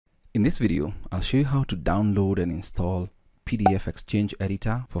In this video, I'll show you how to download and install PDF Exchange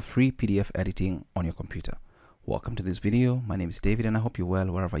Editor for free PDF editing on your computer. Welcome to this video. My name is David and I hope you're well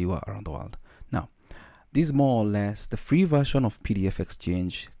wherever you are around the world. Now, this is more or less the free version of PDF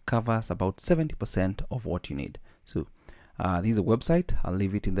Exchange covers about 70% of what you need. So this is a website. I'll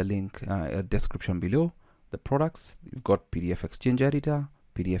leave it in the link description below. The products, you've got PDF Exchange Editor,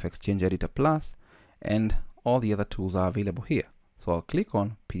 PDF Exchange Editor Plus, and all the other tools are available here. So I'll click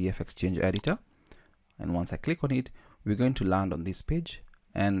on PDF Exchange Editor, and once I click on it, we're going to land on this page,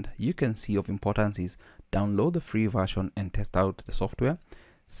 and you can see of importance is download the free version and test out the software.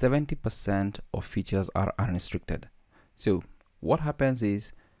 70% of features are unrestricted. So what happens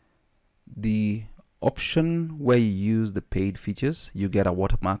is the option where you use the paid features, you get a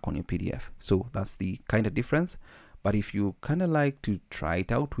watermark on your PDF. So that's the kind of difference. But if you kind of like to try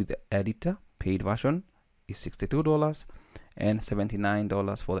it out with the editor, paid version is $62 and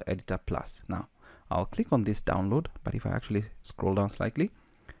 $79 for the editor plus. Now I'll click on this download, but if I actually scroll down slightly,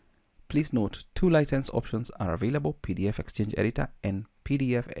 please note two license options are available: PDF Exchange Editor and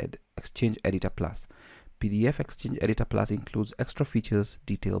PDF Exchange Editor Plus. PDF Exchange Editor Plus includes extra features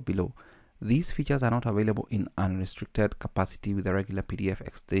detailed below. These features are not available in unrestricted capacity with a regular PDF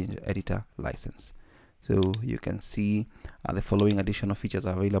Exchange Editor license. So you can see the following additional features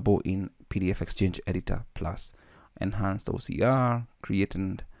are available in PDF Exchange Editor Plus: enhanced OCR, create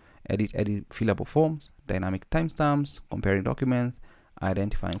and edit fillable forms, dynamic timestamps, comparing documents,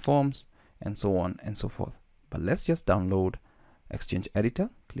 identifying forms, and so on and so forth. But let's just download Exchange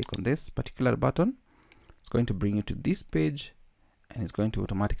Editor. Click on this particular button. It's going to bring you to this page and it's going to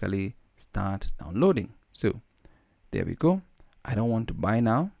automatically start downloading. So there we go. I don't want to buy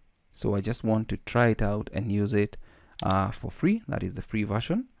now, so I just want to try it out and use it for free. That is the free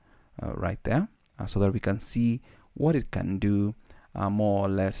version right there, so that we can see what it can do more or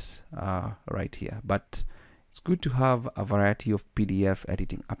less right here. But it's good to have a variety of PDF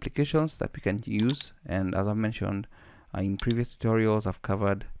editing applications that we can use, and as I mentioned in previous tutorials, I've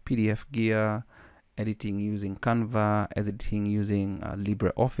covered PDF Gear, editing using Canva, editing using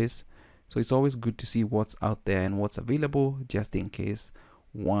LibreOffice. So it's always good to see what's out there and what's available, just in case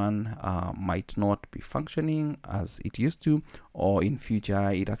one might not be functioning as it used to, or in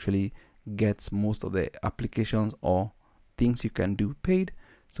future it actually gets most of the applications or things you can do paid.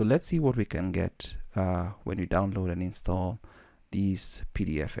 So let's see what we can get when you download and install this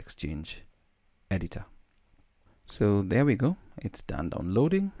PDF Exchange Editor. So there we go, it's done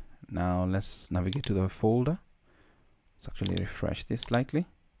downloading. Now let's navigate to the folder. Let's actually refresh this slightly,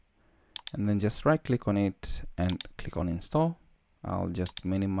 and then just right click on it and click on install. I'll just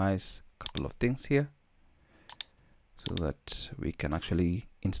minimize a couple of things here so that we can actually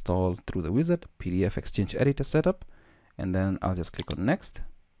install through the wizard PDF Exchange Editor setup, and then I'll just click on next.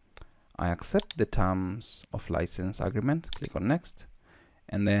 I accept the terms of license agreement, click on next,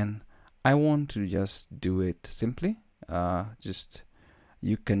 and then I want to just do it simply.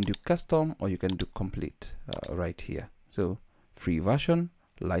 You can do custom or you can do complete right here. So free version,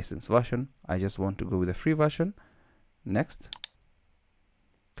 license version. I just want to go with the free version. Next,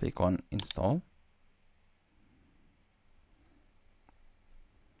 click on install.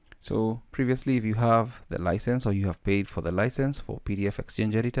 So previously, if you have the license or you have paid for the license for PDF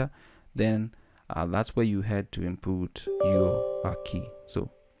Exchange Editor, then that's where you head to input your key.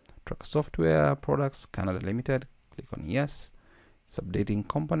 So Tracker Software Products Canada Limited, click on yes. It's updating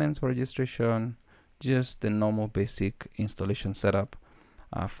components for registration, just the normal basic installation setup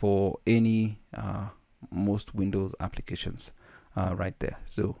for any most Windows applications right there.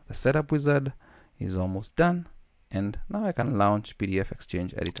 So the setup wizard is almost done, and now I can launch PDF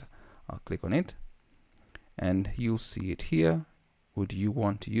Exchange Editor. I'll click on it and you'll see it here. Would you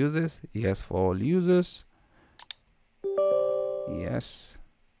want to use this? Yes, for all users. Yes,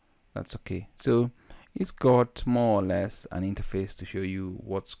 that's okay. So it's got more or less an interface to show you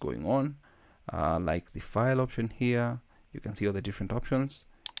what's going on, like the file option here. You can see all the different options.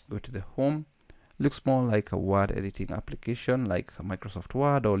 Go to the home. Looks more like a word editing application like Microsoft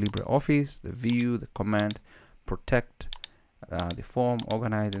Word or LibreOffice. The view, the command, protect, the form,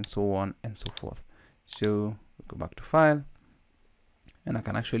 organize, and so on and so forth. So we go back to file, and I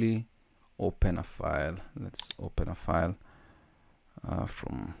can actually open a file. Let's open a file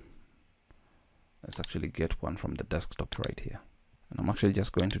let's actually get one from the desktop right here, and I'm actually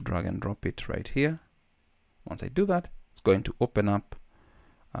just going to drag and drop it right here. Once I do that, it's going to open up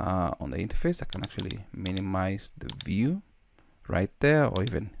on the interface. I can actually minimize the view right there, or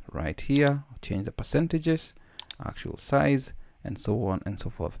even right here, change the percentages, actual size, and so on and so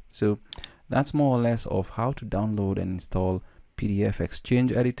forth. So that's more or less of how to download and install PDF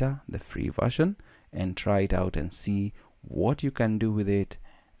Exchange Editor, the free version, and try it out and see what you can do with it,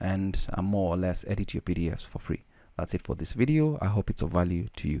 and more or less edit your PDFs for free. That's it for this video. I hope it's of value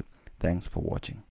to you. Thanks for watching.